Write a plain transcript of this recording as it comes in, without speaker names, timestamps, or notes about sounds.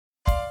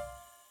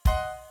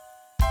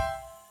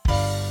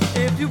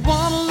you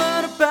want to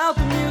learn about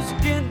the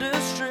music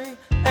industry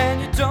and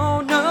you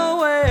don't know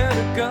where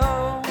to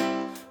go,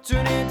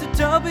 tune in to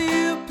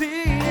WP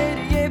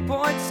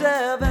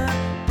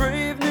 88.7,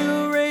 Brave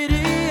New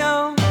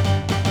Radio.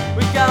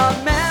 We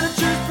got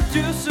managers,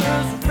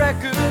 producers,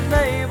 record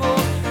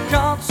labels,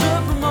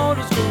 concert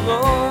promoters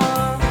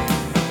galore.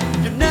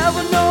 You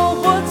never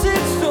know what's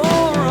in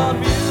store on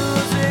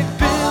Music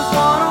Biz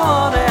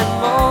 101 and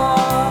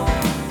more.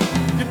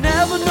 You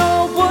never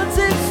know what's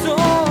in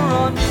store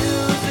on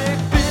Music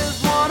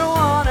Biz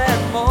 101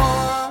 and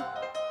more.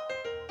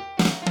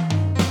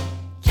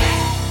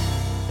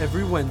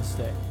 Every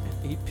Wednesday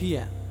at 8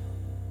 p.m.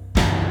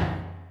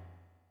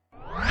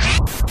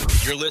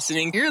 You're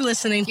listening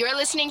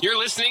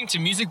to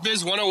Music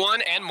Biz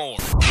 101 and more.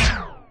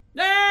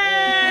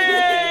 Hey!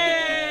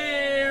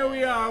 Here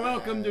we are.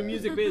 Welcome to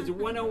Music Biz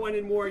 101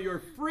 and more, your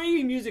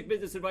free music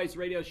business advice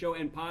radio show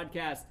and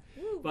podcast.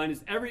 Find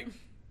us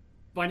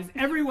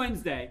every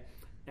Wednesday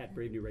at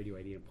Brave New Radio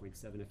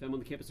 88.7 FM on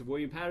the campus of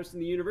William Patterson,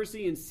 the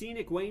University in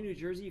Scenic Way, New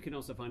Jersey. You can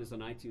also find us on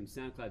iTunes,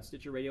 SoundCloud,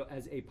 Stitcher Radio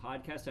as a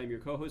podcast. I'm your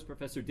co-host,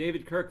 Professor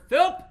David Kirk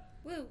Philp.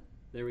 Woo.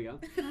 There we go.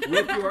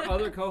 With your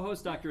other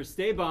co-host, Dr.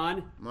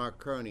 Esteban. Mark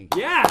Crony.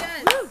 Yes!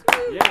 Yes.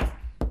 Yes!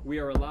 We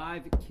are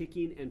live,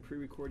 kicking and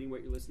pre-recording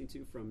what you're listening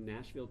to from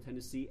Nashville,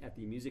 Tennessee at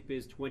the Music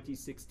Biz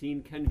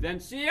 2016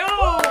 Convention.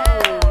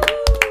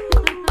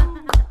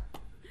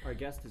 Our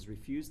guest has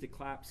refused to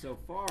clap so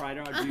far. I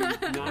don't do you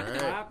not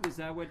clap? Is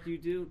that what you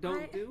do?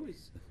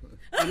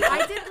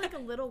 I did like a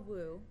little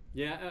woo.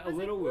 Yeah, a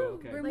little woo.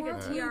 Okay. We're like more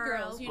woo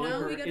girls, you On know?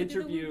 her We gotta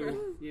interview, do the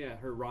woo. yeah,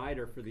 her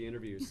rider for the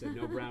interview said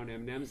no brown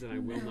M&Ms and I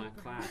will not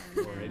clap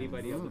for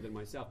anybody other than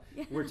myself.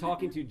 We're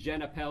talking to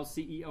Jen Appel,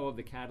 CEO of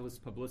the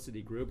Catalyst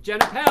Publicity Group. Jen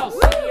Appel, CEO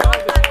of the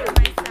Catalyst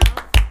Publicity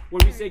Group.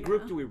 When we say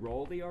group, do we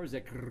roll the R? Is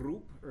that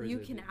group? Or You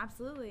is can it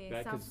absolutely.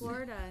 South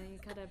Florida, you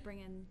gotta bring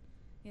in,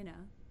 you know.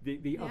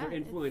 the other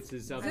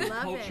influences of I the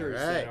love cultures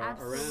it. that Right.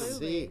 are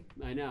Absolutely.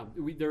 around. I know.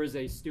 There is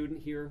a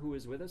student here who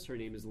is with us. Her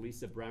name is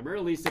Lisa Bremer.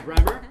 Lisa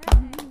Bremer.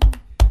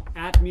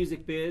 At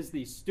Music Biz,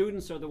 the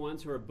students are the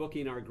ones who are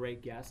booking our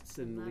great guests,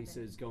 and Love Lisa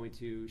it. is going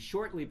to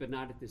shortly, but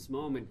not at this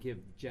moment, give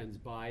Jen's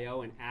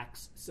bio and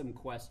ask some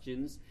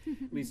questions.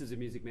 Lisa's a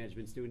music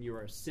management student. You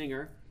are a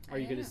singer. Are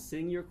you going to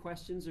sing your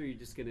questions, or are you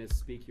just going to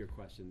speak your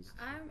questions?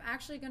 I'm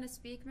actually going to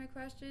speak my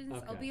questions.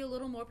 Okay. I'll be a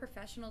little more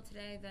professional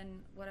today than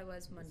what I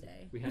was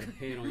Monday. We had a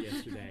panel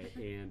yesterday,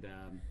 and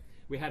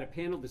we had a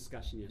panel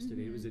discussion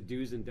yesterday. It was a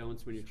do's and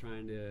don'ts when you're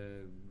trying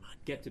to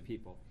get to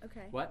people.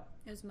 Okay. What?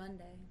 It was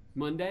Monday.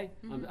 Monday?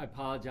 I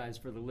apologize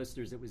for the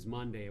listeners. It was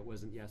Monday. It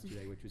wasn't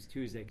yesterday, which was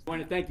Tuesday. I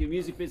want to thank the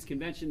Music Biz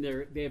Convention.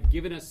 They have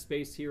given us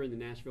space here in the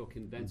Nashville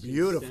Convention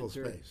Beautiful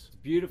Center. space. It's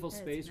beautiful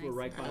That's space. nice. We're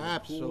right by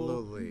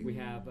Absolutely. the pool. We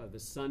have the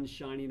sun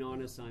shining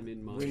on us. I'm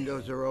in my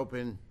Windows are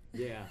open.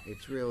 Yeah.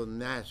 It's real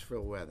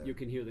Nashville weather. You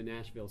can hear the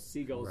Nashville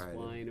seagulls Right.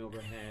 flying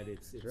overhead.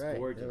 It's That's right.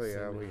 gorgeous. There we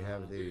are. And, We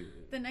have the.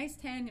 The nice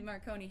tan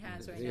Marconi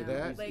has right See now.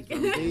 that? Like,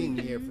 From being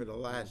here for the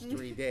last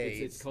 3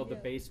 days. It's called the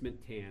basement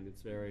tan.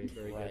 It's very,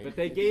 very Right. good. But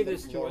they gave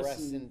It's this the to us. And,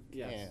 fluorescent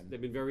yes, tan.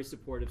 they've been very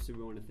supportive, so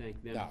we want to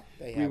thank them. No,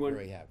 they we have, want,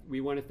 really have. We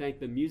want to thank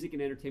the Music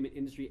and Entertainment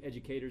Industry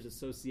Educators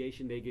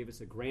Association. They gave us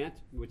a grant,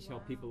 which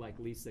helped people like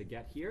Lisa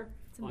get here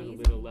on a amazing.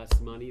 little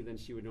less money than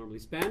she would normally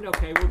spend.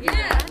 Okay, we'll do Yeah,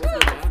 that. We'll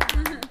do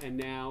that's that. And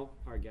now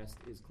our guest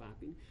is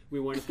clapping. We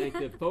want to thank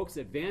the folks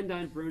at Van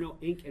Dyne Bruno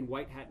Inc. and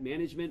White Hat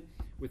Management.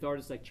 With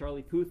artists like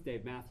Charlie Puth,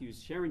 Dave Matthews,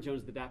 Sharon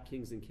Jones, the Dap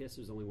Kings, and Kiss,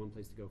 there's only one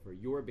place to go for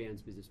your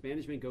band's business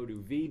management. Go to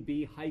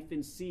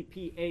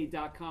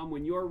vb-cpa.com.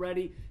 When you're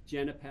ready,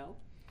 Jen Appel,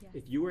 Yes.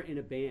 if you were in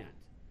a band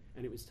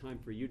and it was time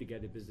for you to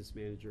get a business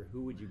manager,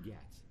 who would you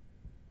get?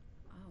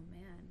 Oh,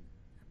 man.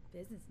 A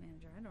business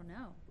manager. I don't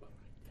know.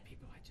 The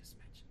people I just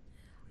mentioned.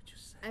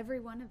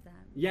 Every one of them.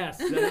 Yes,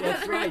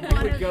 that's right. You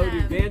One would of go to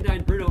them. Van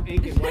Dyne Bruno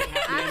Inc. and White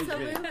Hat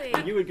Management. Absolutely.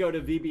 And you would go to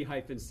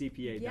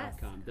vb-cpa.com. Yes,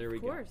 There we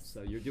of go. course.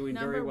 So you're doing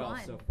Number very well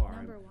one. so far.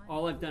 Number one.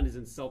 All I've done is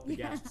insult the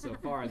guests so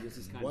far, and this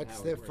is kind What's of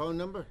how their it works. phone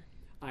number?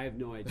 I have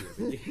no idea.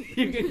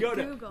 You can go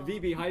to Google.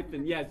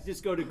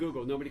 just go to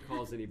Google. Nobody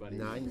calls anybody.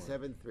 anymore.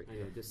 973. I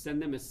know, just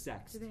send them a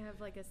sext. Do they have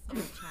like a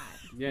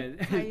Snapchat? Yeah,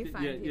 How you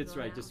find yeah, that's people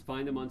right. now. Just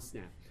find them on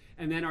Snap.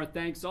 And then our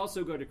thanks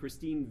also go to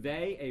Christine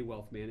Vey, a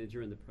wealth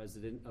manager and the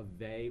president of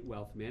Vey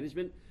Wealth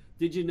Management.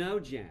 Did you know,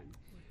 Jen,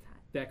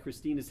 that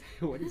Christine is,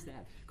 what is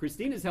that?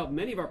 Christine has helped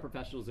many of our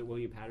professionals at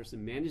William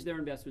Patterson manage their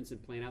investments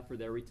and plan out for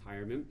their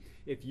retirement.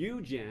 If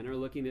you, Jen, are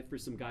looking for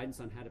some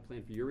guidance on how to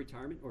plan for your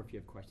retirement, or if you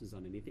have questions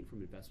on anything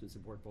from investments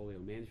and portfolio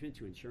management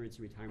to insurance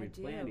and retirement I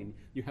do. planning,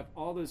 you have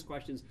all those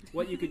questions.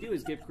 What you could do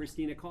is give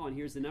Christine a call, and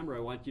here's the number. I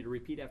want you to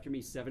repeat after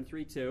me,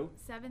 732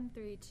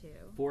 732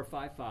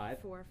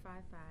 455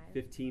 455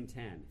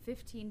 1510.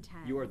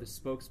 1510. You are the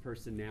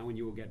spokesperson now, and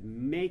you will get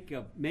make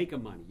a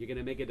money. You're going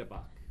to make it a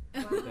buck.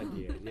 Wow. That'd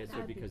be it. Yeah, so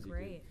That'd be because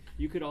great.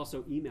 you could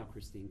also email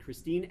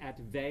Christine at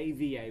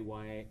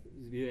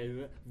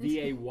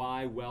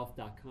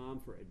vaywealth.com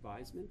for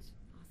advisement.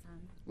 Awesome.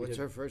 What's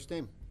her first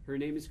name? Her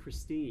name is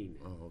Christine.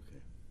 Oh,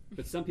 okay.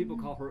 but some people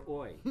call her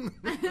Oy.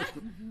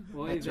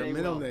 Oy That's her vey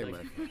middle Wealth. name.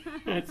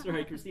 Like, that's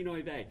right, Christine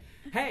Oy vey.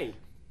 Hey,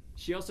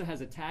 she also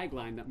has a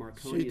tagline that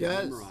Marconi She has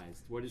does.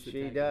 memorized. What is the She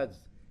tagline? does.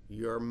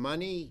 Your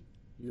money,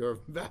 your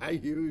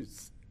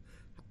values,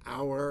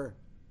 our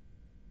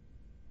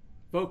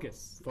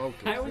Focus. Focus,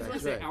 I always want to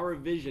that's say right. our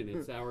vision.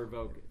 It's our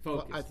focus.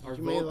 Our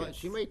focus.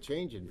 She may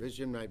change it.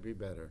 Vision might be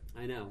better.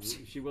 I know.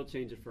 She will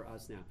change it for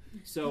us now.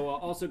 So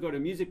also go to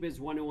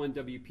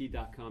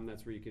musicbiz101wp.com.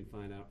 That's where you can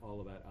find out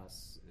all about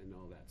us and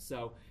all that.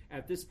 So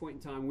at this point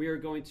in time, we are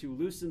going to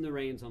loosen the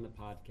reins on the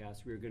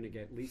podcast. We're going to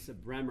get Lisa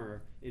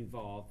Bremer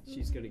involved.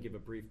 She's going to give a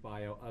brief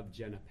bio of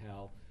Jen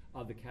Appel,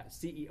 of the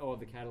CEO of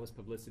the Catalyst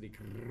Publicity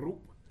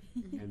Group.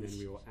 And then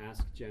we will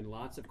ask Jen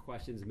lots of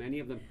questions, many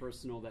of them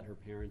personal that her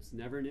parents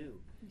never knew.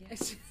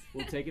 Yes.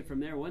 We'll take it from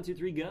there. 1, 2,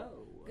 3, go.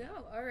 Go.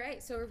 All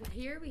right. So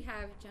here we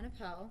have Jen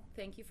Appel.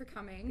 Thank you for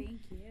coming.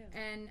 Thank you.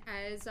 And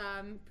as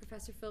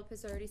Professor Philip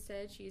has already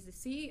said, she is the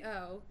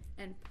CEO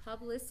and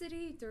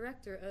publicity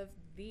director of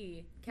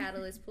the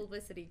Catalyst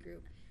Publicity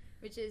Group,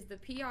 which is the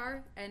PR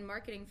and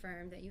marketing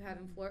firm that you have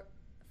in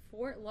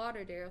Fort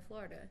Lauderdale,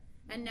 Florida.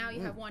 And now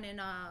you have one in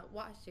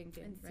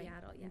Washington. In right?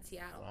 Seattle, In yes.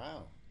 Seattle.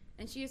 Wow.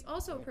 And she is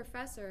also a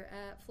professor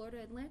at Florida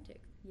Atlantic,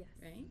 Yes.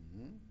 right?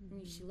 I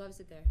mean, she loves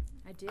it there.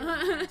 I do.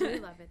 I do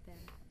love it there.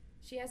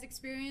 She has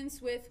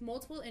experience with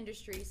multiple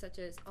industries such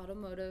as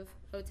automotive,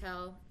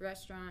 hotel,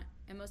 restaurant,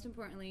 and most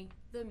importantly,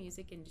 the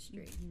music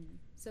industry.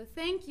 So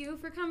thank you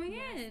for coming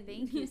in.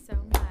 Thank you so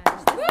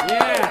much.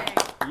 Yeah.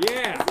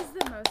 Yeah. This is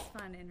the most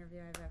fun interview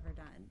I've ever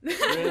done.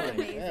 Really?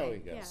 Amazing. There we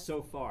go. Yeah.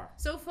 So far.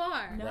 So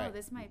far. No, Right.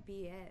 this might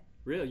be it.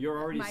 Really? You're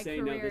already My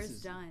saying no, career this is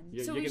is done.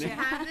 You're, So you're we gonna should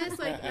have this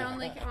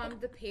on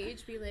the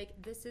page be like,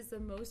 this is the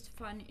most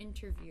fun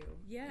interview.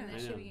 Yeah. And then I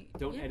should know. we,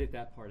 Don't yeah. edit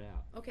that part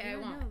out. Okay, Yeah, I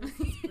won't. no, this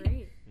is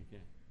great.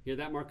 Okay. Hear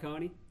that,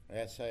 Marconi?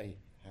 Yes, I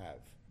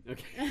have.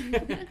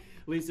 Okay.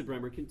 Lisa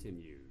Bremer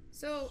continues.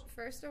 So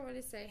first I want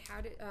to say,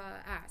 how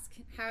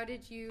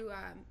did you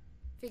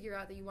figure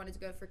out that you wanted to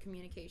go for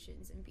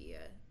communications and be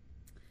a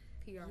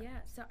PR? Yeah,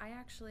 so I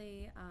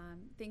actually,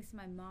 thanks to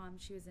my mom,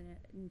 she was an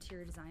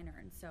interior designer,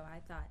 and so I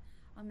thought,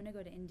 I'm going to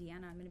go to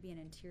Indiana, I'm going to be an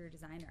interior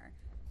designer.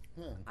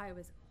 Huh. I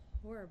was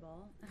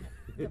horrible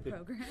at the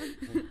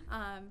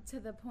program, to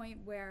the point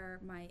where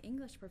my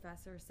English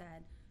professor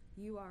said,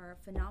 you are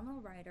a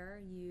phenomenal writer,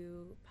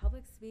 you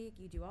public speak,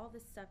 you do all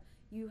this stuff,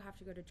 you have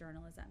to go to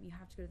journalism, you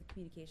have to go to the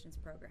communications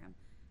program.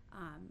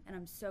 And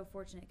I'm so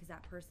fortunate because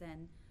that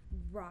person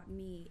brought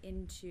me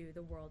into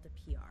the world of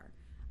PR.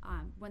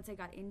 Once I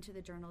got into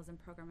the journalism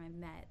program, I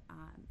met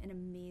an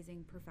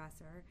amazing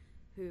professor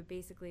who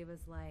basically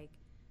was like,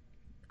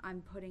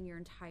 I'm putting your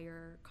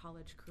entire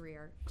college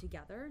career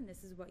together, and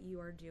this is what you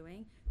are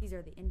doing. These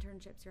are the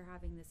internships you're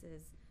having. This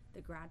is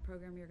the grad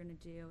program you're going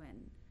to do, and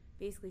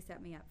basically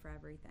set me up for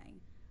everything.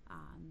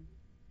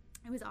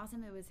 It was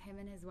awesome. It was him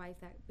and his wife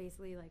that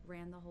basically like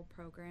ran the whole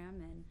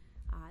program, and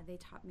they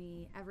taught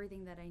me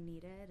everything that I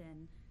needed,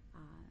 and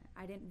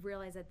I didn't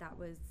realize that that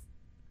was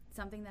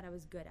something that I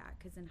was good at,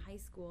 because in high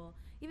school,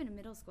 even in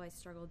middle school, I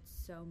struggled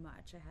so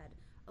much. I had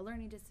a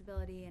learning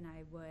disability, and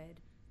I would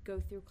go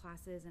through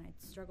classes and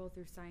I'd struggle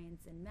through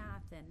science and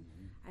math, and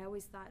I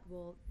always thought,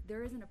 well,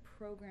 there isn't a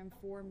program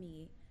for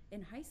me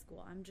in high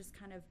school. I'm just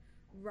kind of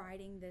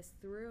riding this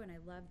through, and I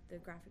loved the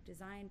graphic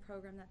design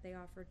program that they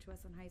offered to us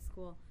in high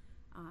school,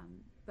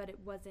 but it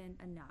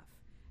wasn't enough.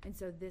 And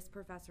so this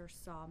professor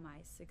saw my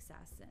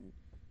success and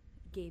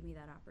gave me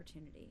that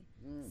opportunity.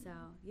 So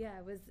yeah,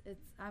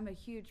 I'm a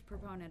huge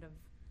proponent of,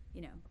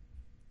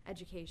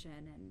 education,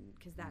 and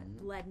because that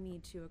led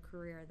me to a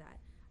career that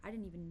I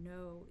didn't even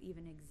know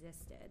even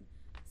existed.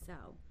 So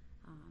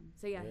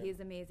yeah, Yeah. he's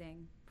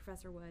amazing.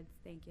 Professor Woods,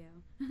 thank you.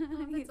 Oh,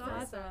 that's He's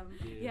awesome.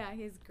 Yeah. Yeah,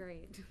 he's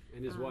great.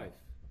 And his wife.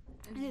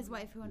 And his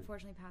wife, who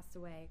unfortunately passed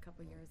away a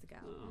couple years ago.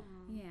 Oh.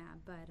 Yeah,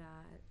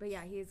 but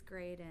yeah, he's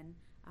great, and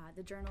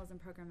the journalism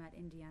program at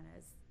Indiana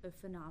is a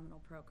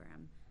phenomenal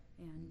program,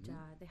 and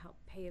they help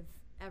pave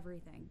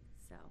everything.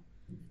 So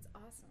It's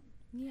awesome.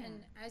 yeah,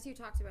 And as you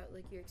talked about,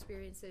 like, your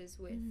experiences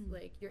with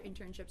like your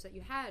internships that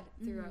you had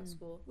throughout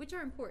school, which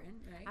are important,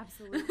 right?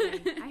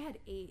 absolutely. I had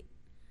 8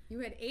 You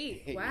had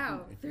 8.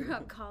 Wow.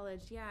 throughout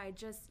college. Yeah,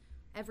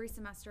 every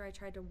semester I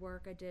tried to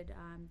work. I did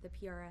the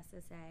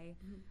PRSSA.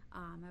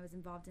 I was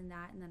involved in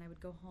that, and then I would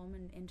go home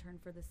and intern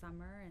for the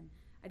summer, and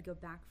I'd go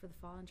back for the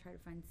fall and try to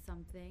find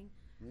something,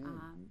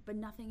 but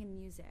nothing in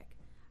music.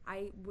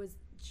 I was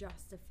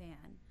just a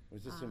fan.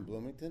 Was this in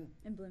Bloomington?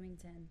 In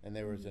Bloomington. And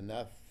there was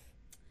enough.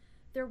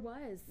 There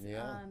was.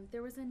 Yeah.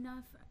 There was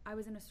enough. I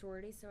was in a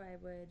sorority, so I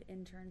would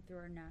intern through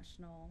our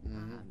national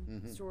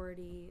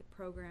sorority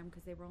program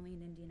because they were only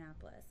in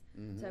Indianapolis.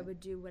 So I would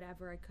do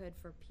whatever I could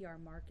for PR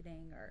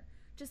marketing or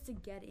just to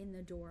get in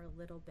the door a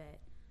little bit.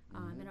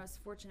 And I was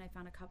fortunate. I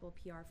found a couple of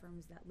PR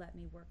firms that let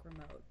me work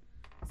remote.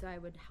 So I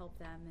would help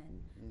them,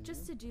 and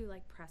just to do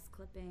like press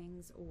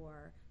clippings,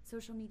 or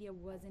social media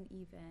wasn't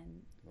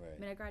even. Right. I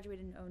mean, I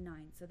graduated in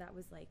 2009, so that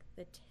was like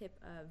the tip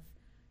of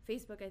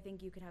Facebook. I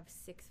think you could have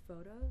 6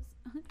 photos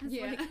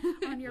Yeah. like,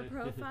 on your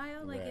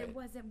profile. Like Right. it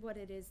wasn't what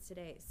it is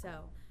today. So,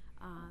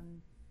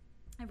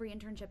 every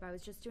internship I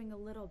was just doing a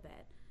little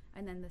bit,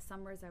 and then the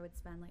summers I would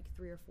spend like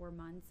 3 or 4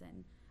 months,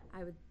 and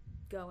I would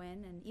go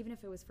in, and even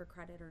if it was for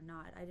credit or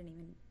not,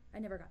 I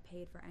never got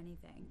paid for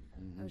anything.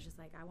 I was just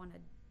like, I want to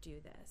do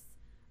this.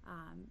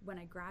 When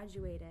I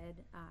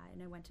graduated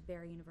and I went to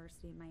Barry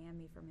University in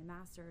Miami for my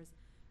master's,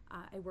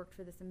 I worked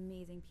for this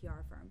amazing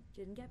PR firm.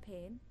 Didn't get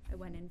paid. I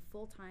went in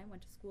full time,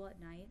 went to school at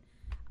night,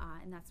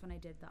 and that's when I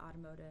did the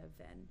automotive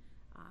and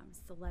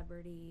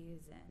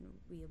celebrities, and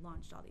we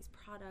launched all these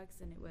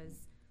products, and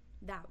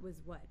that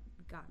was what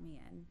got me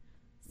in.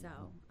 So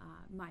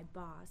my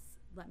boss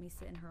let me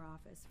sit in her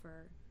office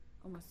for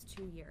almost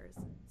 2 years.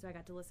 So I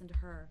got to listen to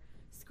her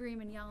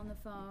scream and yell on the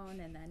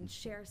phone and then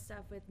share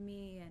stuff with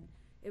me, and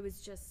it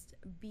was just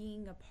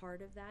being a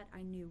part of that.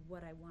 I knew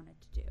what I wanted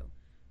to do.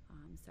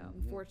 So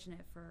I'm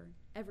fortunate for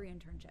every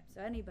internship.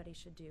 So anybody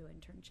should do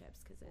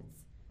internships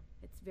because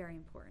it's very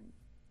important.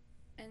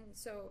 And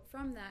so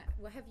from that,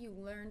 what have you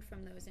learned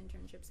from those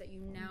internships that you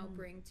now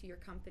bring to your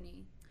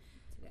company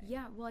today?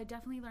 Yeah, well, I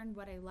definitely learned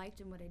what I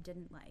liked and what I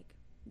didn't like.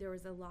 There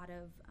was a lot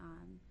of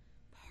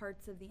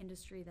parts of the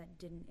industry that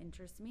didn't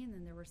interest me, and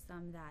then there were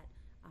some that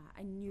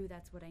I knew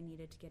that's what I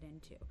needed to get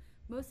into.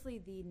 Mostly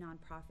the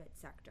nonprofit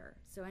sector.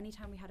 So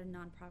anytime we had a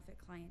nonprofit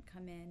client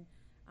come in,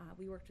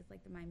 we worked with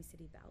like the Miami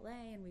City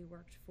Ballet, and we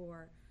worked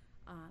for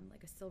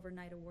like a Silver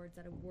Knight Awards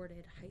that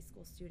awarded high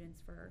school students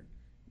for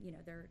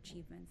their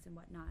achievements and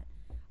whatnot.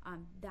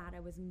 That I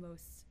was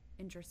most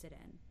interested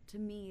in. To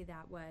me,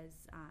 that was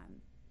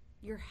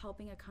you're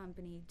helping a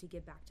company to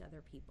give back to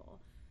other people.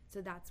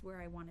 So that's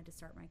where I wanted to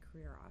start my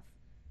career off.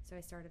 So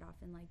I started off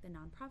in like the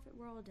nonprofit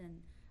world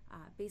and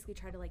basically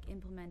try to like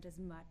implement as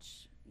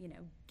much,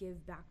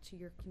 give back to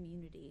your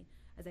community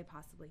as I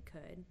possibly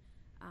could.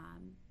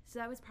 So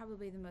that was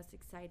probably the most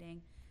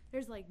exciting.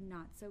 There's like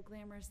not so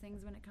glamorous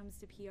things when it comes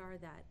to PR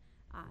that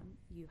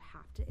you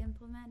have to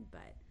implement,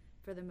 but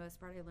for the most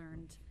part I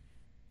learned,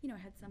 I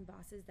had some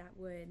bosses that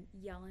would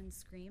yell and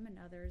scream and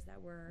others that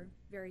were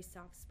very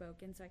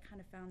soft-spoken. So I kind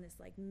of found this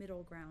like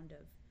middle ground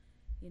of,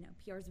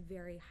 PR is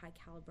very high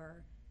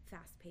caliber,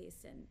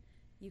 fast-paced, and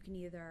you can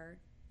either,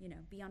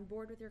 be on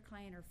board with your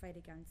client or fight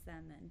against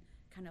them, and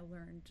kind of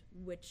learned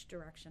which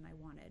direction I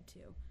wanted to.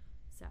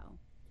 So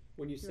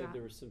when you said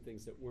there were some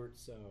things that weren't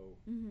so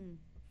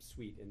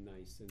sweet and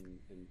nice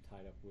and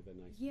tied up with a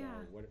nice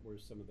bow, what were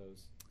some of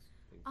those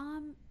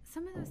things?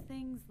 Some of those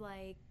things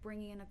like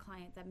bringing in a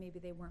client that maybe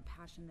they weren't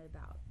passionate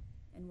about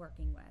and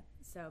working with.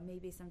 So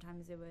maybe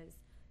sometimes it was,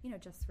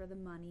 just for the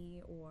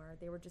money, or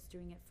they were just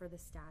doing it for the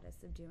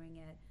status of doing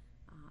it.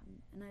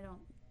 And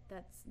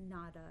that's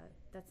not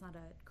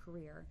a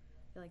career.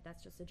 I feel like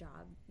that's just a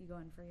job. You go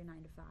in for your 9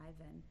 to 5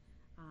 and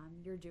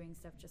you're doing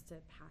stuff just to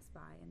pass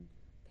by and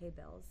pay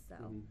bills. So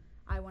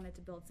I wanted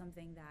to build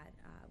something that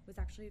was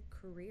actually a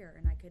career,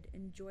 and I could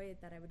enjoy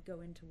it, that I would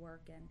go into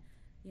work and,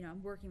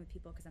 I'm working with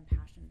people because I'm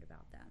passionate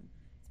about them.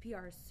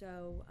 PR is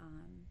so,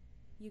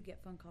 you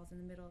get phone calls in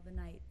the middle of the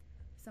night,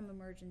 some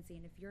emergency,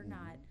 and if you're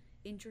not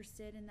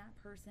interested in that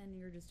person and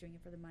you're just doing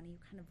it for the money, you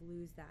kind of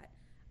lose that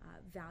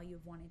value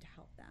of wanting to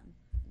help them.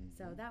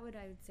 So that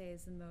I would say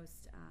is the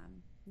most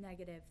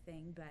negative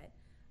thing, but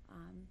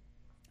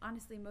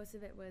honestly, most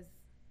of it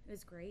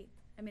was great.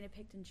 I mean, I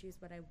picked and choose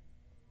what I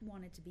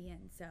wanted to be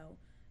in, so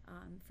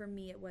for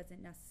me it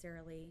wasn't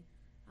necessarily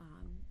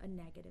a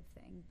negative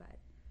thing, but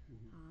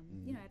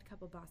I had a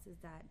couple bosses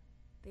that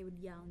they would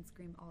yell and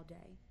scream all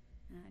day,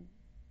 and I'm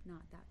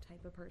not that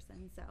type of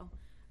person, so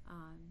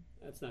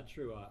that's not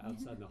true.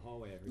 Outside in the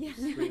hallway, I heard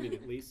you screaming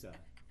at Lisa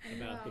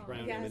about the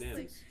brown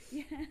M&Ms.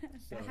 Yeah.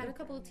 So, I had a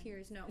couple of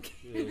tears. No.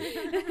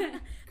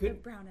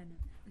 Could, brown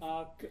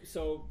M&Ms.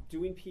 So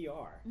doing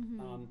PR,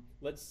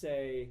 let's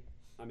say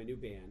I'm a new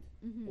band,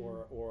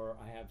 or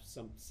I have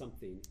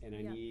something, and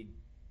I need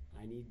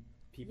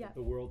people,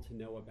 the world, to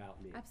know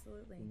about me.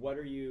 Absolutely. What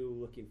are you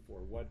looking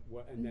for? What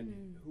and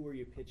then who are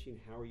you pitching?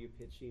 How are you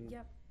pitching?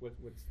 Yep.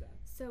 What's that?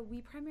 So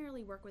we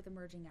primarily work with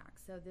emerging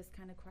acts. So this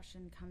kind of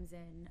question comes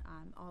in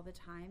all the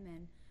time,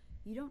 and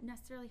you don't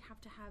necessarily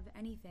have to have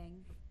anything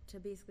to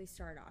basically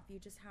start off. You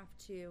just have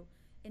to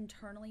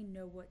internally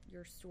know what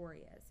your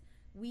story is.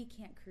 We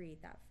can't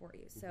create that for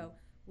you. So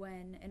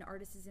when an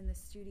artist is in the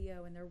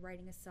studio and they're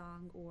writing a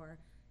song or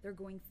they're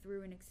going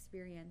through an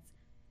experience,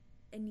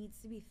 it needs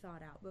to be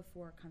thought out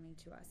before coming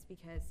to us,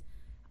 because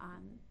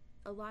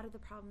a lot of the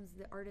problems,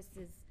 the artist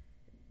is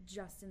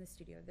just in the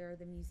studio, they're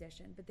the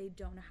musician, but they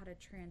don't know how to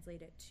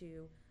translate it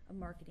to a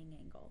marketing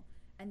angle.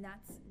 And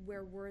that's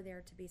where we're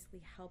there to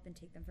basically help and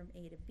take them from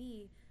A to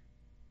B.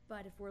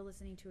 But if we're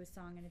listening to a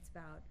song and it's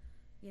about,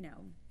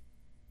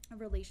 a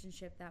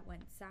relationship that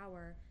went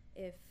sour,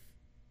 if,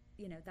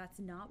 that's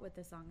not what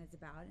the song is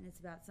about, and it's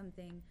about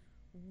something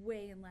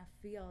way in left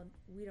field,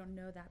 we don't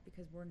know that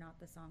because we're not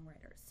the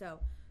songwriters. So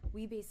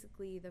we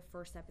basically, the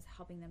first step is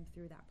helping them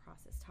through that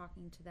process,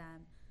 talking to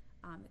them.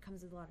 It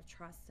comes with a lot of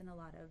trust and a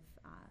lot of,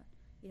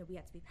 we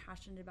have to be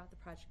passionate about the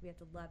project. We have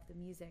to love the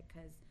music,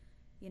 because,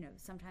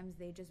 sometimes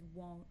they just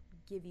won't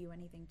give you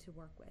anything to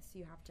work with. So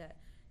you have to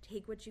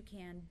take what you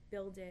can,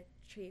 build it,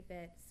 shape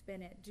it,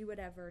 spin it, do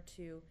whatever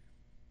to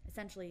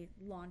essentially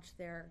launch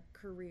their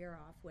career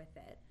off with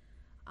it.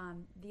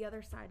 The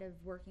other side of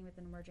working with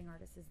an emerging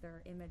artist is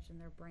their image and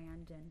their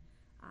brand, and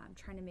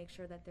trying to make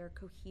sure that they're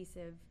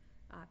cohesive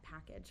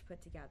package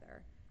put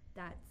together.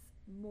 That's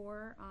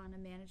more on a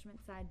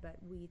management side, but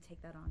we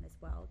take that on as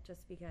well,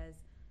 just because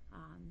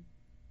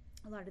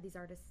a lot of these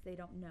artists, they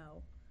don't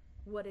know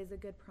what is a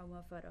good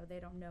promo photo. They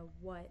don't know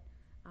what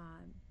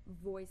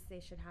voice they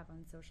should have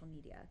on social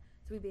media.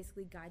 So we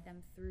basically guide them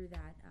through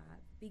that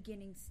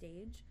beginning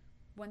stage.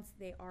 Once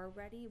they are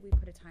ready, we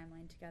put a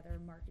timeline together,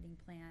 a marketing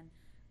plan,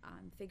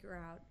 figure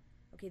out,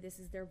 okay, this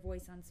is their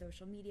voice on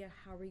social media.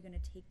 How are we going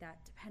to take that,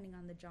 depending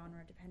on the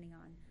genre, depending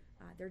on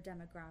their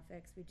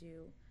demographics? We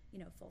do,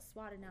 full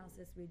SWOT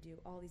analysis. We do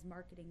all these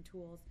marketing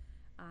tools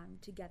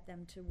to get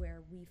them to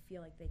where we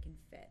feel like they can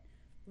fit.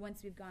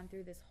 Once we've gone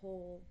through this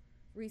whole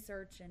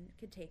research, and it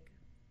could take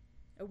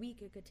a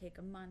week, it could take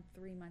a month,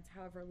 3 months,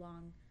 however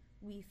long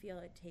we feel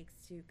it takes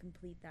to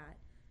complete that.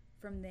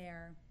 From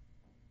there,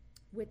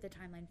 with the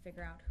timeline,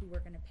 figure out who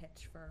we're going to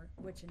pitch for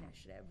which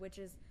initiative, which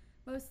is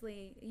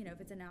mostly, if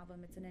it's an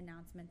album, it's an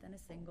announcement, then a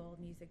single,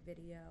 music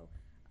video,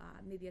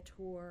 maybe a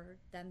tour,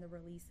 then the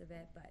release of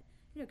it. But,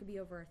 it could be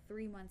over a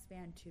 3-month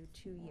span to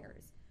 2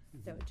 years.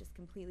 Mm-hmm. So it just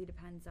completely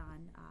depends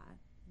on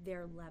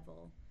their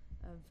level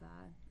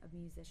of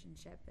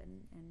musicianship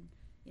and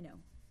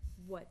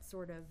what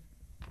sort of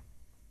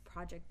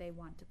project they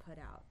want to put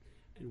out.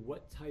 And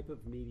what type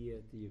of media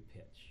do you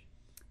pitch?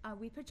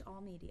 We pitch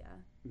all media.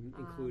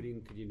 Mm-hmm.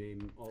 Including, could you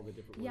name all the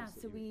different ones?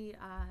 Yeah, so we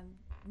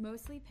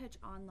mostly pitch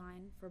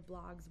online for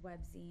blogs,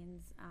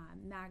 webzines,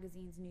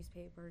 magazines,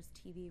 newspapers,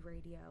 TV,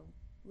 radio,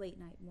 late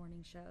night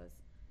morning shows,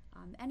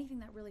 anything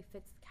that really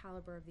fits the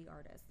caliber of the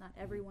artist. Not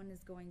everyone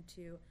is going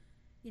to,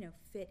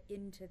 fit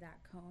into that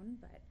cone,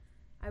 but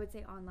I would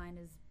say online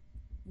is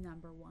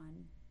number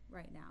one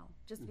right now,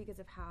 just because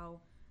of how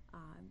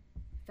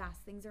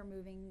fast things are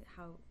moving,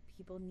 how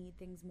people need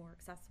things more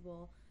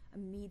accessible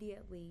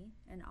immediately,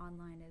 and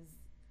online is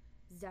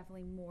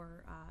definitely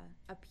more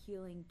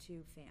appealing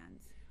to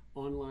fans.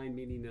 Online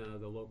meaning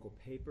the local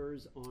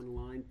papers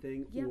online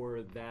thing, yep.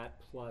 Or that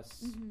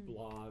plus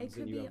blogs? It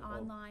could and you be have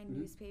online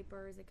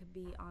newspapers, it could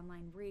be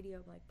online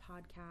radio like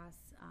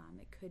podcasts,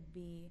 it could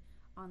be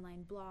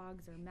online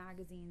blogs or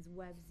magazines,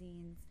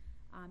 webzines,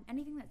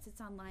 anything that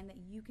sits online that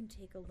you can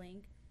take a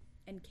link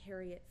and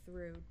carry it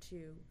through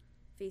to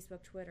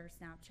Facebook, Twitter,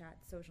 Snapchat,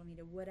 social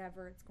media,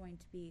 whatever it's going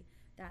to be.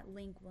 That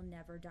link will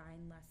never die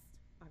unless,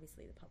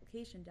 obviously, the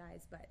publication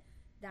dies, but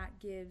that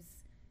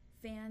gives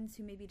fans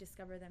who maybe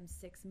discover them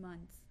 6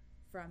 months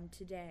from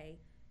today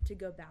to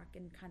go back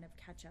and kind of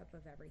catch up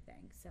of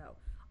everything. So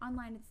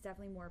online, it's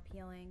definitely more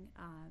appealing.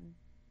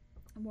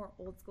 A more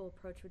old school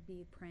approach would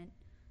be print,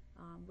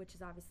 which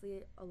is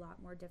obviously a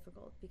lot more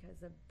difficult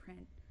because of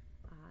print.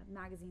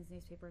 Magazines,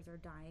 newspapers are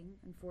dying,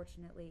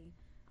 unfortunately.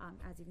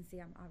 As you can see,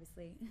 I'm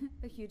obviously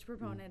a huge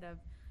proponent of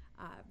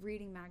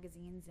reading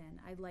magazines, and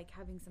I like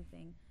having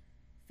something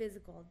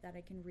physical that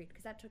I can read,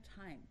 because that took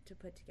time to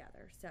put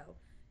together. So,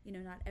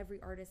 not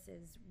every artist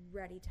is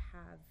ready to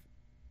have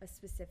a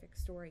specific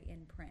story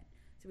in print.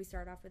 So we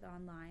start off with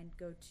online,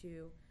 go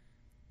to,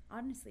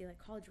 honestly, like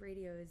college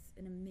radio is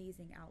an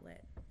amazing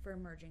outlet for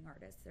emerging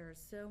artists. There are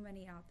so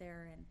many out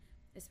there, and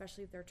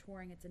especially if they're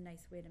touring, it's a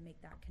nice way to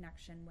make that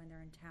connection when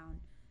they're in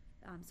town.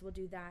 So we'll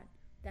do that,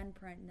 then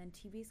print, and then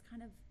TV is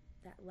kind of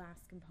that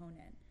last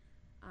component.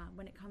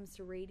 When it comes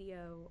to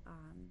radio,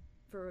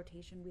 for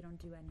rotation, we don't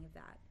do any of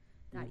that.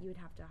 That you would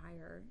have to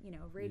hire,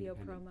 radio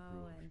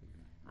promo, and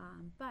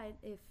but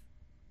if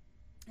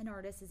an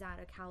artist is at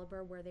a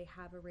caliber where they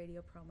have a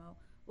radio promo,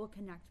 we'll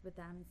connect with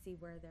them and see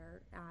where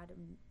they're at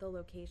and the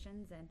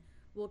locations, and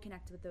we'll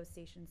connect with those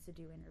stations to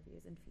do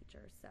interviews and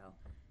features. So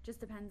just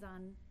depends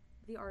on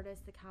the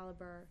artist, the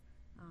caliber.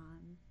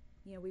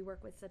 We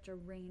work with such a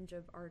range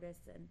of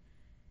artists, and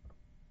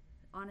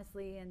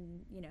honestly,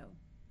 and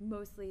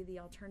mostly the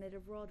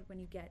alternative world, when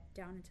you get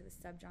down into the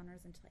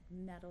subgenres, into like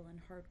metal and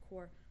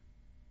hardcore,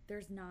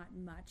 there's not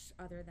much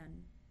other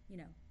than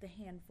the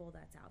handful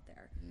that's out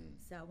there.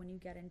 So when you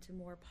get into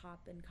more pop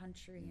and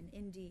country and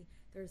indie,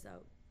 there's a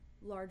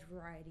large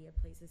variety of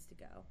places to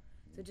go.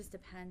 So it just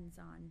depends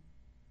on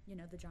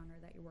the genre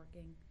that you're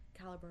working,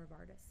 caliber of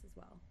artists as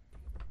well.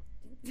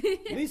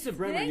 Lisa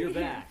Bremer, you're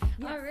back.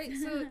 Yes. All right,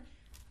 so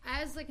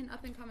as like an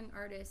up-and-coming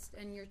artist,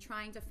 and you're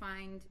trying to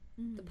find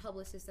the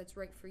publicist that's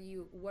right for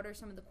you, what are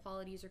some of the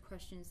qualities or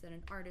questions that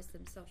an artist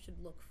themselves should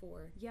look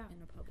for in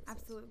a publicist?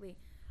 Absolutely.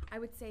 I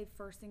would say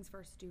first things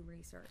first, do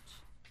research.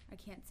 I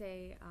can't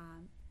say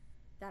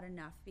that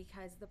enough,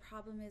 because the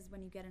problem is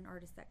when you get an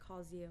artist that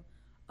calls you,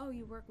 oh,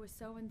 you work with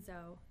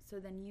so-and-so, so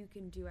then you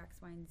can do X,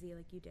 Y, and Z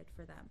like you did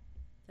for them.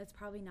 That's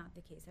probably not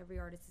the case. Every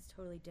artist is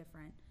totally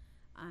different.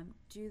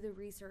 Do the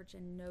research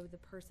and know the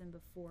person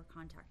before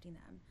contacting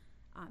them.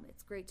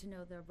 It's great to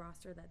know the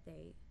roster that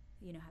they,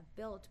 have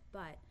built,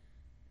 but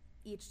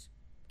each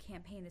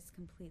campaign is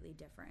completely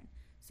different.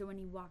 So when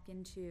you walk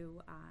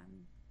into,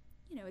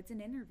 it's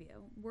an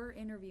interview. We're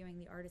interviewing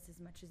the artist as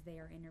much as they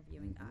are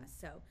interviewing us.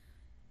 So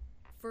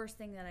first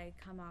thing that I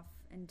come off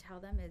and tell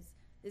them is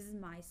this is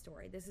my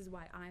story. This is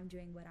why I'm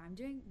doing what I'm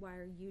doing. Why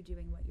are you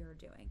doing what you're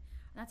doing?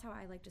 And that's how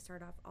I like to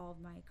start off all of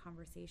my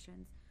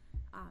conversations.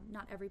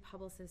 Not every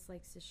publicist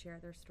likes to share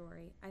their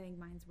story. I think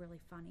mine's really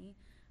funny,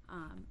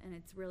 and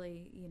it's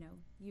really,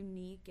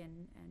 unique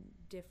and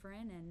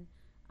different. And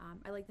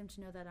I like them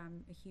to know that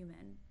I'm a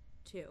human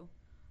too.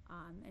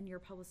 And your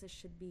publicist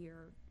should be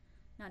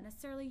not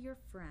necessarily your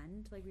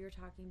friend, like we were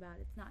talking about.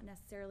 It's not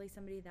necessarily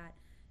somebody that,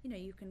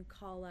 you can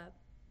call up,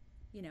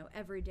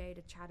 every day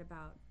to chat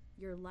about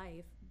your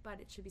life, but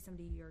it should be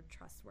somebody you're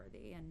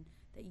trustworthy and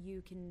that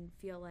you can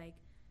feel like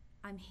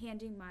I'm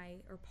handing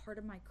part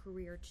of my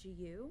career to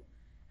you,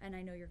 and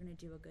I know you're going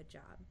to do a good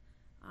job.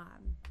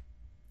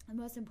 The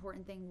most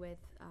important thing with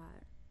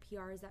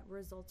PR is that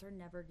results are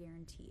never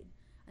guaranteed,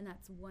 and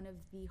that's one of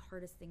the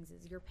hardest things.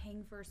 Is you're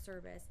paying for a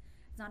service.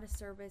 It's not a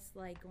service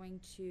like going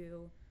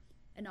to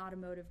an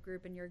automotive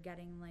group and you're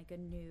getting like a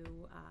new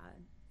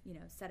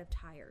set of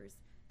tires.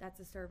 That's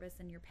a service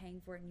and you're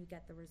paying for it and you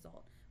get the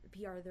result. With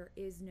PR, there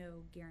is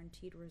no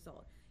guaranteed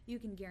result. You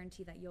can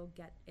guarantee that you'll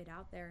get it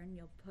out there and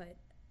you'll put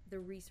the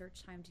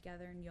research time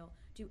together and you'll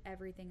do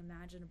everything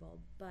imaginable.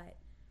 But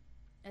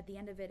at the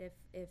end of it,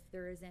 if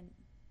there isn't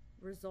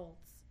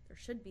results, there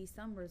should be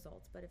some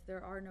results, but if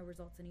there are no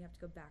results, then you have to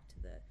go back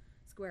to the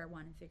square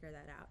one and figure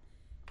that out.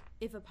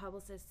 If a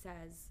publicist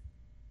says,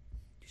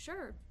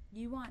 sure,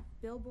 you want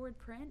billboard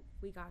print,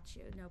 we got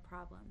you, no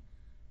problem.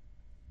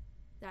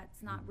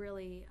 That's not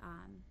really,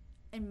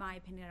 in my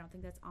opinion, I don't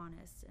think that's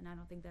honest, and I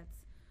don't think that's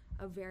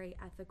a very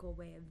ethical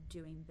way of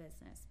doing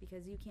business,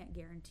 because you can't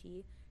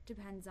guarantee.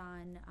 Depends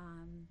on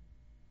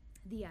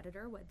the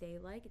editor, what they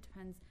like. It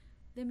depends.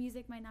 The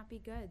music might not be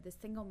good. The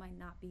single might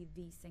not be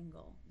the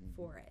single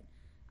for it.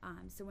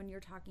 So when you're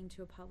talking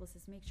to a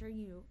publicist, make sure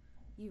you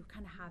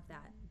kind of have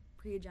that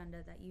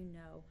pre-agenda that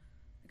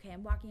okay,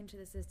 I'm walking into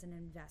this as an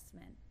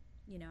investment.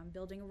 I'm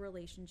building a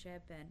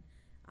relationship, and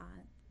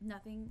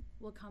nothing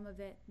will come of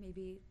it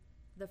maybe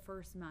the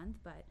first month,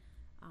 but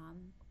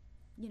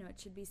it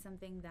should be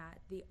something that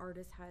the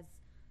artist has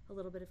a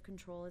little bit of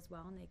control as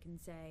well, and they can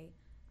say,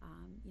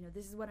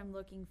 this is what I'm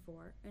looking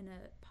for. And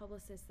a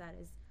publicist that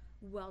is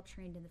well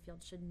trained in the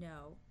field should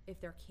know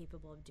if they're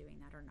capable of doing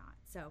that or not.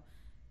 So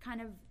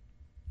kind of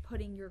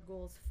putting your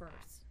goals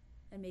first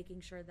and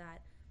making sure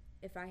that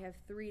if I have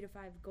 3 to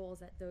 5 goals,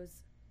 that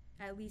those,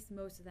 at least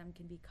most of them,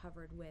 can be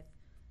covered with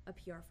a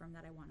PR firm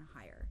that I want to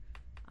hire.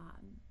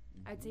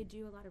 I'd say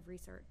do a lot of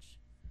research.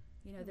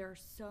 There are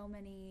so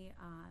many,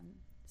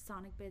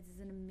 Sonic Bids is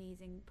an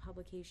amazing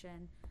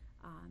publication.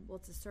 Well,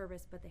 it's a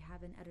service, but they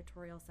have an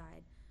editorial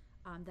side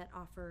that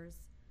offers,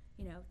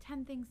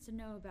 10 things to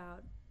know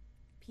about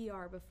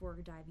PR before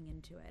diving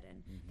into it.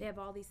 And they have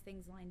all these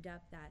things lined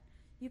up that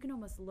you can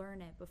almost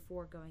learn it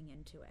before going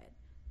into it.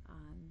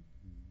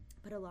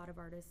 But a lot of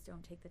artists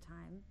don't take the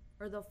time,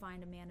 or they'll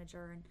find a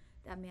manager and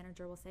that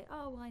manager will say,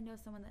 oh, well, I know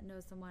someone that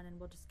knows someone and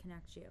we'll just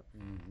connect you.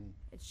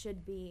 They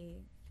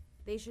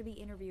should be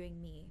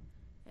interviewing me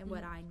and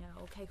what I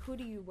know. Okay, who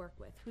do you work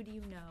with? Who do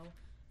you know?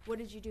 What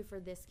did you do for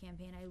this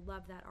campaign? I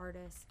love that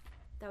artist.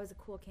 That was a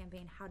cool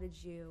campaign. How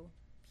did you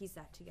piece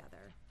that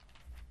together?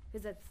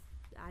 Because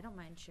I don't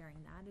mind sharing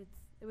that.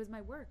 It was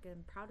my work.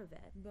 I'm proud of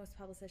it. Most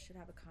publicists should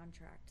have a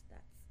contract.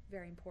 That's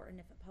very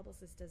important. If a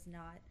publicist does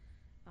not,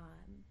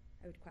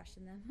 I would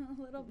question them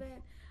a little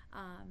bit,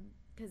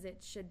 because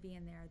it should be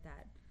in there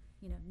that,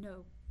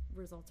 no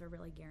results are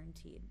really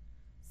guaranteed.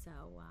 So,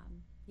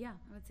 yeah,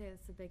 I would say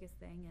that's the biggest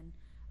thing. And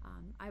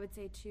I would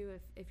say, too,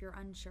 if you're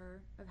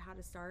unsure of how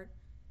to start,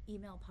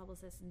 email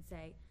publicists and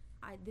say,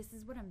 this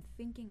is what I'm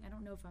thinking. I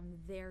don't know if I'm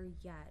there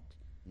yet.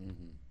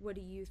 What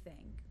do you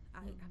think?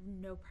 I have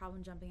no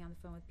problem jumping on the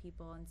phone with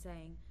people and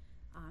saying,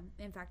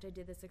 in fact, I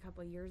did this a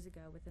couple of years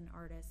ago with an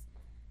artist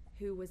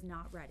who was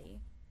not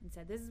ready and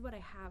said, this is what I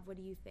have. What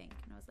do you think?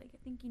 And I was like, I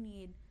think you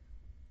need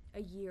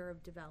a year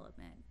of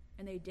development.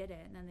 And they did it.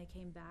 And then they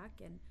came back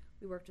and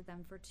we worked with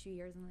them for 2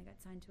 years and they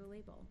got signed to a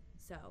label.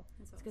 So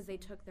it's because they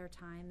took their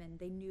time and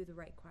they knew the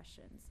right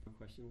questions.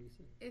 Question,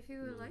 Lisa? If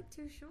you would like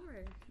to,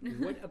 sure.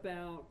 What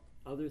about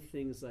other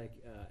things like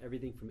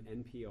everything from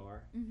NPR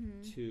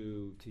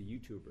to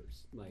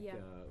YouTubers, like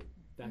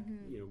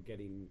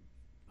getting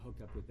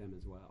hooked up with them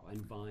as well,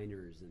 and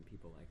Viners and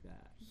people like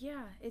that?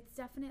 Yeah, it's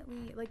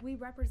definitely, like, we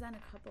represent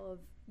a couple of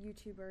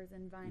YouTubers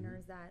and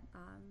Viners that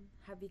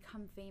have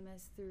become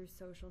famous through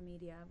social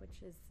media,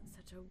 which is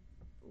such a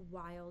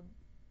wild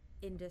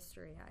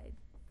industry. I'm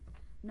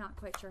not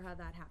quite sure how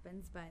that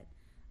happens, but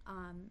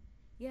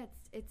yeah,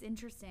 it's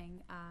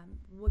interesting.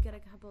 We'll get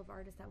a couple of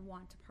artists that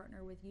want to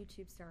partner with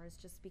YouTube stars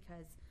just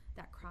because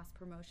that cross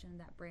promotion,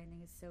 that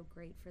branding is so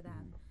great for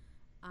them.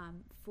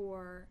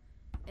 For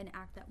an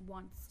act that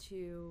wants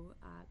to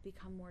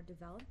become more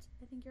developed,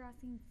 I think you're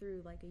asking,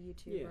 through like a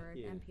YouTube or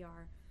an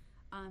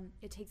NPR,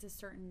 it takes a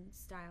certain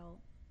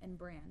style and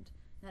brand.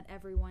 Not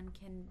everyone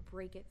can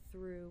break it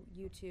through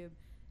YouTube.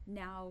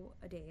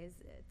 Nowadays,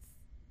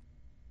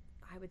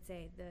 I would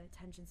say the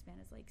attention span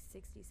is like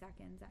 60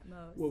 seconds at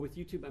most. Well, with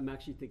YouTube, I'm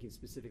actually thinking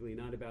specifically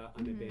not about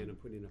I'm a band, I'm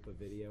putting up a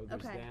video.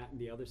 There's that, and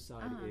the other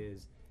side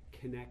is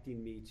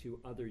connecting me to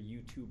other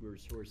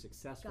YouTubers who are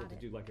successful Got to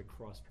it. do like a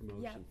cross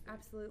promotion. Yeah, thing.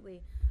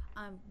 absolutely.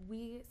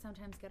 We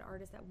sometimes get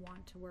artists that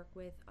want to work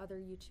with other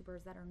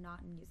YouTubers that are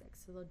not in music.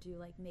 So they'll do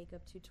like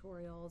makeup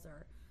tutorials,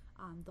 or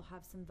they'll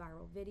have some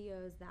viral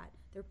videos that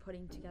they're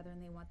putting together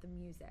and they want the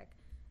music.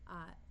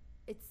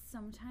 It's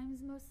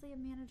sometimes mostly a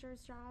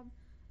manager's job.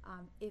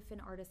 If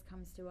an artist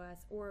comes to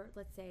us, or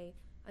let's say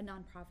a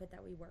nonprofit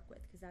that we work with,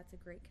 because that's a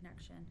great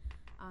connection,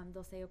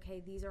 they'll say,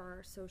 okay, these are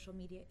our social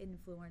media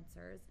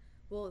influencers.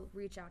 We'll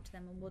reach out to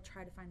them and we'll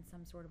try to find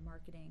some sort of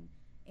marketing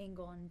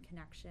angle and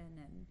connection,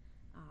 and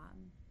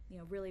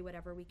really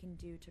whatever we can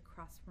do to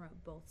cross promote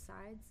both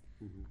sides.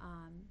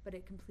 But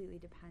it completely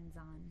depends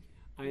on.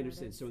 I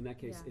understand. So in that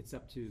case, yeah. it's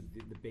up to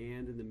the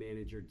band and the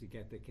manager to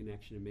get the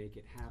connection and make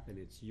it happen.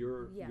 It's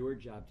your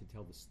job to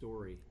tell the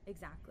story.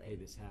 Exactly. Hey,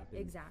 this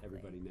happened. Exactly.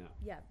 Everybody know.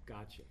 Yeah.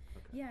 Gotcha.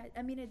 Okay. Yeah,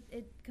 I mean,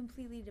 it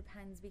completely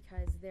depends,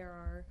 because there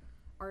are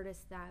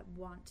artists that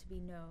want to be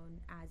known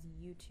as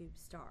YouTube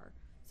star.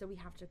 So we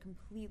have to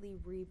completely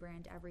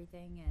rebrand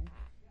everything, and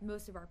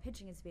most of our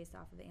pitching is based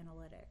off of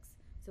analytics.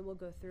 So we'll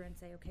go through and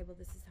say, okay, well,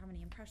 this is how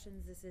many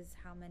impressions, this is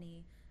how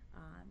many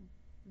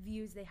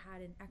views they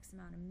had in X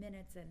amount of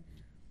minutes. And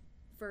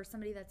for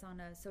somebody that's on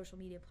a social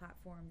media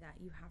platform that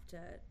you have to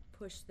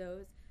push,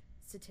 those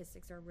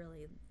statistics are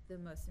really the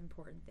most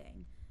important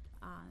thing.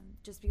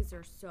 Just because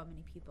there's so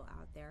many people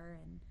out there,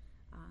 and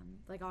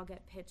like I'll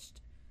get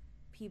pitched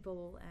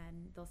people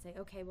and they'll say,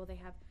 okay, well, they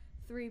have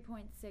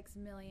 3.6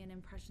 million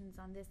impressions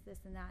on this,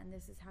 and that, and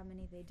this is how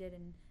many they did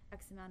in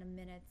X amount of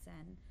minutes,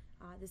 and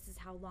this is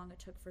how long it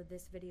took for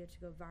this video to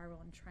go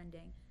viral and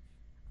trending.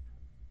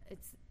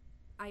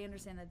 I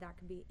understand that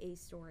can be a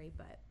story,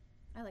 but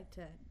I like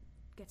to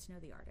get to know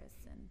the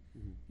artists, and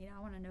I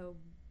want to know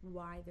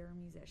why they're a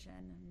musician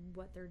and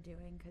what they're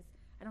doing, because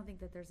I don't think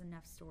that there's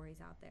enough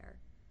stories out there.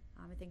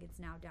 I think it's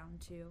now down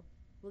to,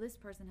 well, this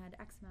person had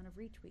X amount of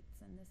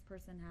retweets, and this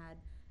person had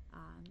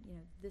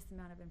this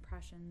amount of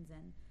impressions,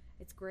 and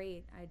it's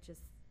great. I don't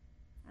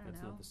know.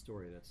 That's not the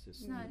story. That's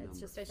just It's not. the It's number.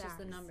 just It's just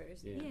facts. the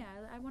numbers. Yeah.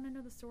 I want to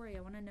know the story.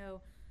 I want to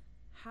know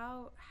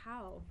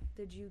how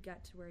did you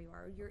get to where you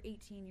are? You're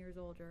 18 years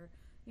old, or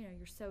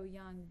you're so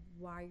young.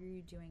 Why are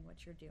you doing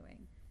what you're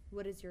doing?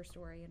 What is your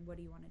story, and what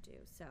do you want to do?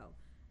 So,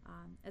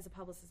 as a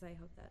publicist, I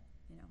hope that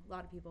a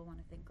lot of people want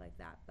to think like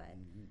that. But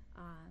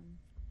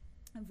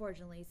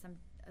unfortunately, some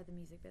of the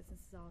music business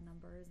is all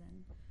numbers,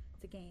 and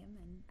it's a game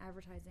and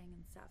advertising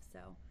and stuff. So,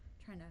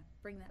 trying to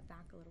bring that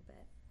back a little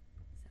bit.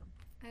 So,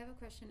 I have a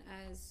question,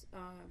 as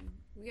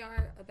we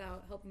are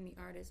about helping the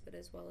artists, but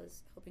as well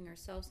as helping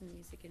ourselves in the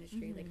music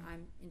industry. Like,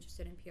 I'm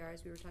interested in PR,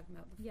 as we were talking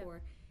about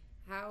before.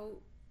 How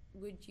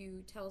would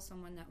you tell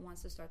someone that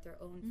wants to start their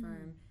own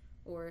firm,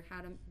 or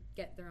how to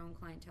get their own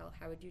clientele?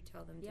 How would you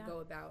tell them to go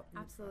about in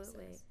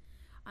absolutely. the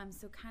process?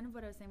 So kind of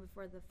what I was saying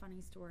before, the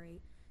funny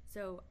story.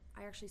 So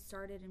I actually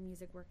started in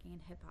music working in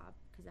hip hop,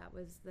 because that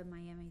was the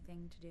Miami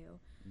thing to do.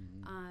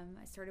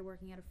 I started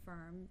working at a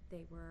firm.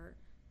 They were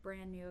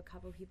brand new. A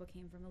couple of people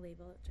came from a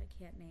label, which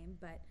I can't name,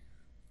 but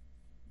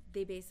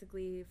they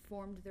basically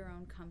formed their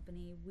own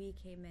company. We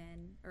came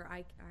in, or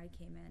I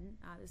came in.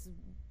 This is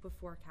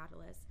before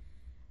Catalyst.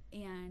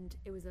 And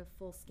it was a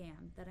full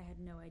scam that I had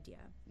no idea.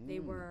 They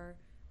were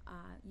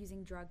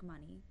using drug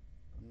money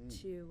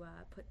to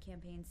put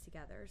campaigns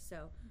together.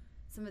 So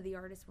some of the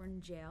artists were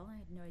in jail. I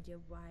had no idea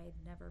why.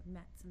 I'd never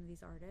met some of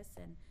these artists.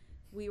 And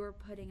we were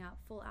putting out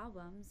full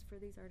albums for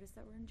these artists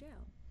that were in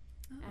jail.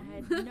 I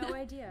had no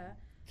idea.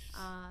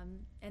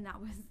 And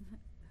that was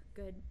a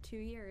good 2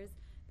 years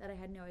that I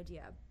had no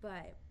idea.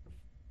 But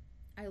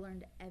I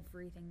learned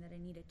everything that I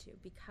needed to,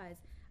 because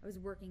I was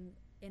working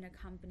in a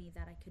company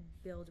that I could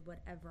build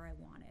whatever I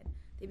wanted.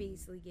 They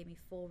basically gave me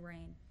full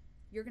reign.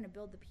 You're going to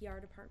build the PR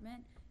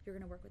department. You're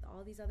going to work with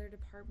all these other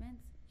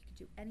departments. You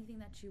can do anything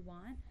that you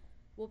want.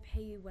 We'll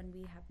pay you when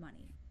we have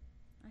money.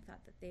 I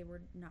thought that they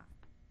were not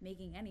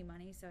making any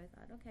money, so I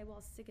thought, okay, well,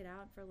 I'll stick it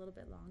out for a little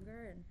bit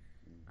longer. And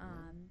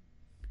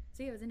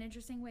so yeah, it was an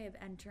interesting way of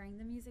entering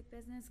the music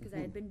business, because I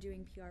had been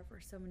doing PR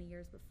for so many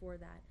years before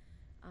that.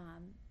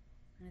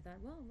 And I thought,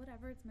 well,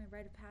 whatever, it's my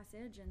rite of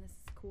passage, and this is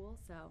cool.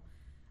 So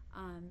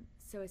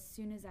so as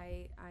soon as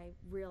I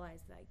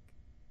realized, like,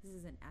 this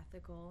isn't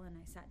ethical, and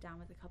I sat down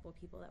with a couple of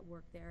people that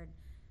worked there, and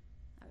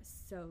I was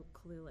so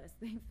clueless.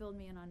 They filled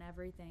me in on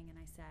everything, and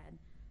I said,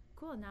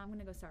 cool, now I'm going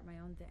to go start my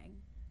own thing.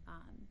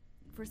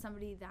 For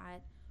somebody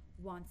that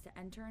wants to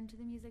enter into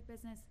the music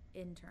business,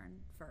 intern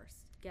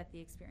first. Get the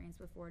experience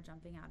before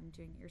jumping out and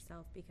doing it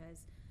yourself,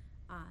 because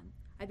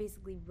I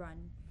basically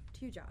run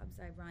 2 jobs.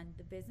 I run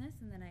the business,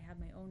 and then I have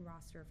my own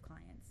roster of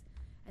clients.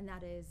 And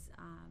that is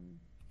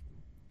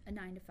a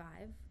 9 to 5,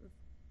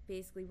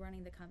 basically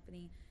running the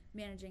company,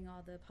 managing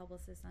all the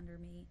publicists under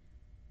me,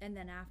 and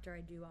then after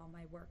I do all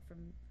my work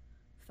from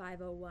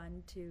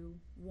 5:01 to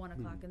 1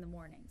 o'clock in the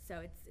morning.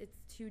 So it's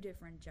 2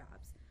 different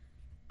jobs.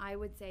 I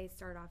would say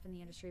start off in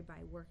the industry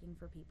by working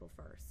for people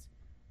first.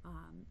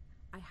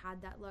 I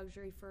had that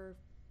luxury for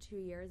 2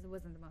 years. It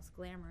wasn't the most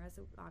glamorous.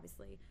 It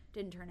obviously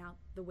didn't turn out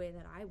the way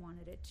that I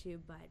wanted it to,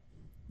 but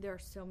there are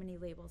so many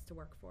labels to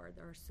work for.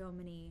 There are so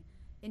many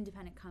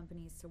independent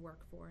companies to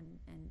work for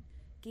and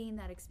gain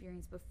that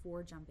experience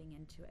before jumping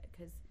into it,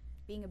 because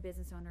being a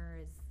business owner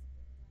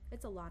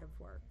it's a lot of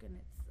work, and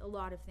it's a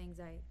lot of things.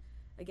 I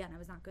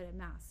was not good at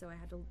math, so I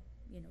had to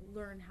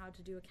learn how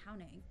to do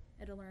accounting.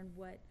 I had to learn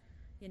what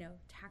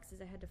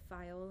taxes I had to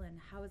file, and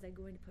how was I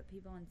going to put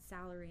people on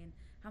salary, and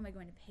how am I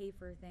going to pay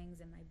for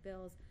things and my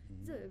bills.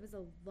 So it was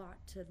a lot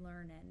to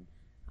learn,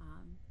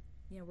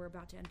 and we're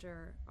about to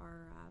enter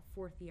our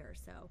 4th year,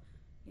 so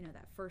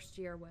that first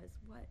year was,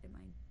 what am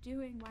I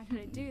doing? Why did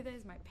I do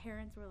this? My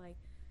parents were like,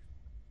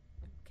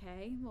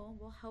 okay, well,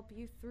 we'll help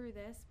you through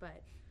this,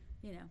 but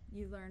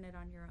you learn it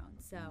on your own.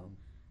 So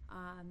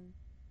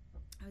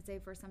I would say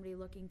for somebody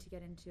looking to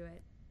get into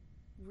it,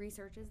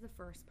 research is the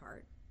first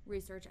part.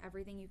 Research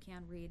everything you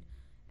can, read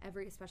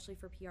especially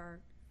for PR.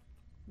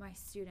 My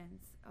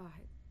students, I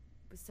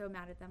was so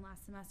mad at them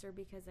last semester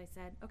because I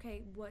said,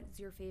 okay, what's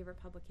your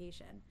favorite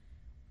publication?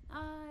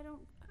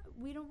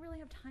 We don't really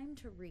have time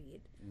to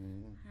read.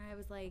 I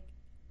was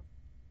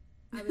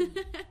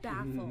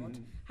baffled.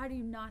 How do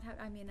you not have,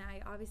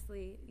 I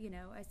obviously,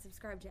 I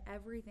subscribe to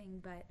everything,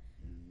 but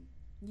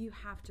you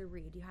have to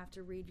read. You have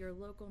to read your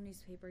local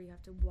newspaper. You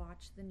have to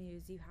watch the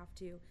news. You have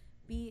to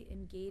be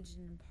engaged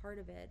and part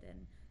of it.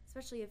 And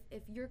especially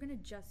if you're going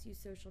to just use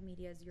social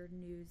media as your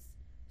news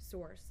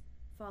source,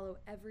 follow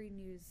every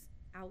news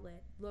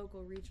outlet,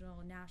 local, regional,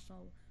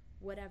 national,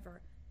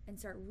 whatever, and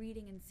start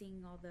reading and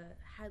seeing all the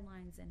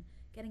headlines and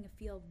getting a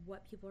feel of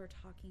what people are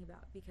talking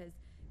about. Because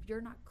if you're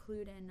not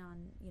clued in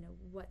on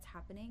what's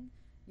happening,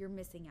 you're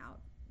missing out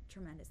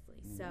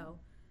tremendously. So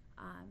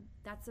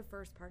that's the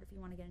first part. If you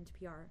want to get into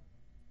PR,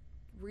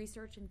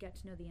 research and get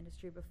to know the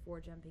industry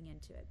before jumping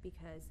into it.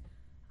 Because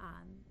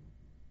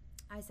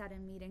I sat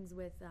in meetings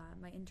with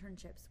my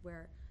internships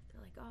where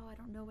they're like, oh, I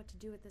don't know what to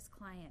do with this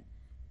client.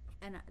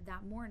 And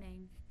that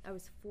morning, I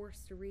was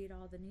forced to read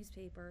all the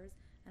newspapers.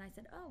 And I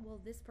said, oh, well,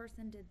 this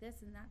person did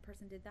this and that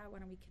person did that. Why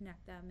don't we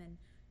connect them and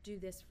do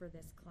this for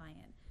this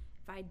client?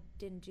 If I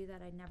didn't do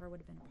that, I never would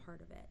have been a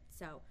part of it.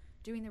 So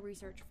doing the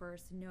research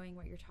first, knowing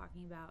what you're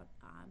talking about.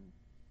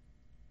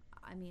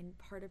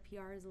 Part of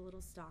PR is a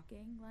little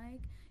stalking.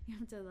 Like, you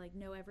have to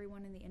know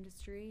everyone in the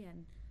industry.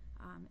 And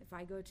if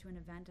I go to an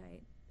event,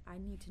 I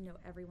need to know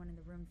everyone in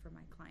the room for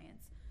my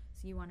clients.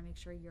 So you want to make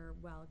sure you're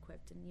well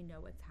equipped and you know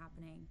what's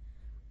happening.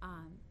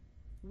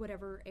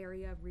 Whatever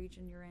area of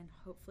region you're in,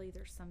 hopefully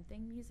there's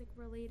something music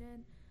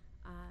related.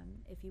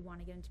 If you want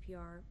to get into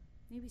PR,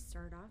 maybe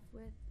start off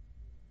with,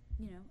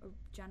 a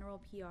general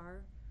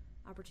PR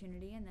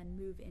opportunity and then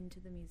move into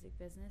the music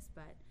business.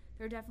 But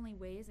there are definitely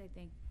ways, I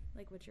think,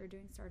 like what you're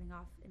doing starting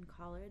off in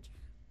college.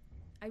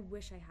 I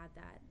wish I had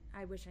that.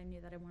 I wish I knew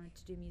that I wanted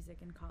to do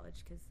music in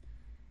college, because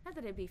not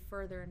that it'd be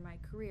further in my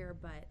career,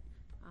 but,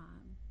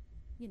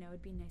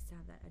 it'd be nice to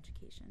have that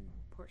education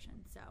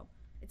portion. So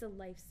it's a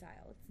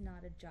lifestyle. It's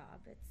not a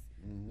job. It's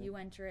you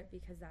enter it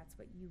because that's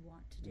what you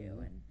want to do.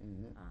 And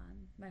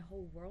my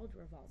whole world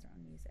revolves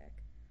around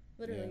music,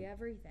 literally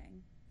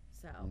everything.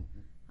 So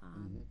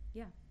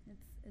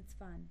it's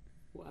fun.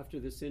 Well, after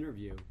this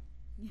interview,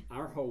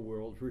 our whole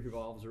world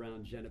revolves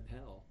around Jen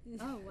Appel.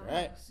 Oh, wow.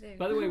 Right.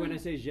 By the way, when I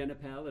say Jen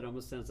Appel, it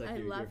almost sounds like I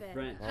you're love it.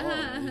 French.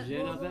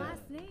 Jen Well, the Appel.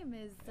 last name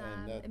is,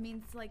 And, it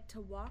means like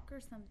to walk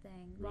or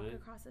something. Walk Right.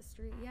 across the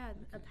street. Yeah,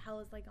 Appel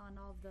is like on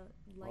all the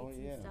lights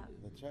Oh, yeah. and stuff.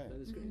 That's right. That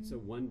is great. So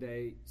one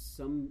day,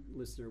 some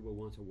listener will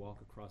want to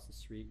walk across the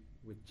street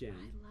with Jen.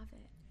 I love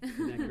it.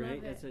 Isn't that great?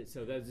 Love That's it. it.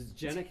 So that is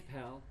Jen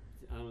Appel.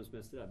 I almost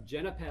messed it up.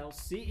 Jen Appel,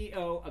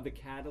 CEO of the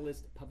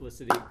Catalyst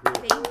Publicity Group.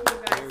 Thank you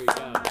guys There we so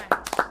go. much.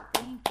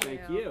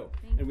 Thank you.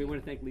 And we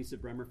want to thank Lisa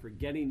Bremer for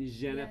getting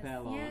Jen Yes.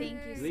 Appel on. Thank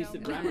you so Lisa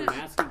much. Bremer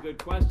asking good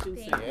questions.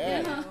 Thank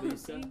Thank you. you,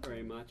 Lisa,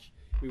 very much.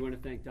 We want to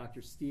thank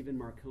Dr. Stephen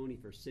Marconi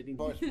for sitting Of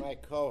course, here, my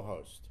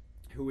co-host.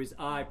 who is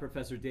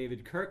Professor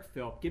David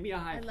Kirkphilp. Give me a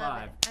high I love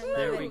five. it. I love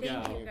There it. we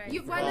Thank go. you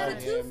guys. Why not a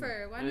Him.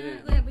 twofer? Why I not?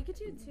 know. Like, We could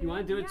do it too. You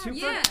want to do it too?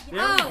 Yeah. There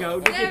Oh, we go.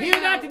 Did you there hear we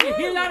that? go. Did you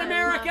hear that, I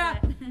America?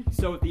 love it.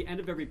 So at the end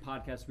of every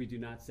podcast, we do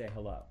not say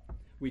hello.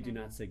 We do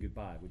not say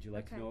goodbye. Would you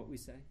like to Okay. know what we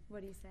say?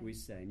 What do you say? We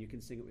say, and you can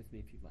sing it with me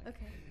if you'd like.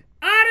 Okay.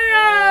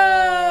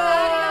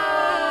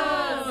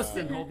 Adios!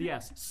 And hold the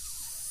S.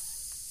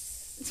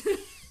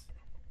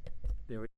 There we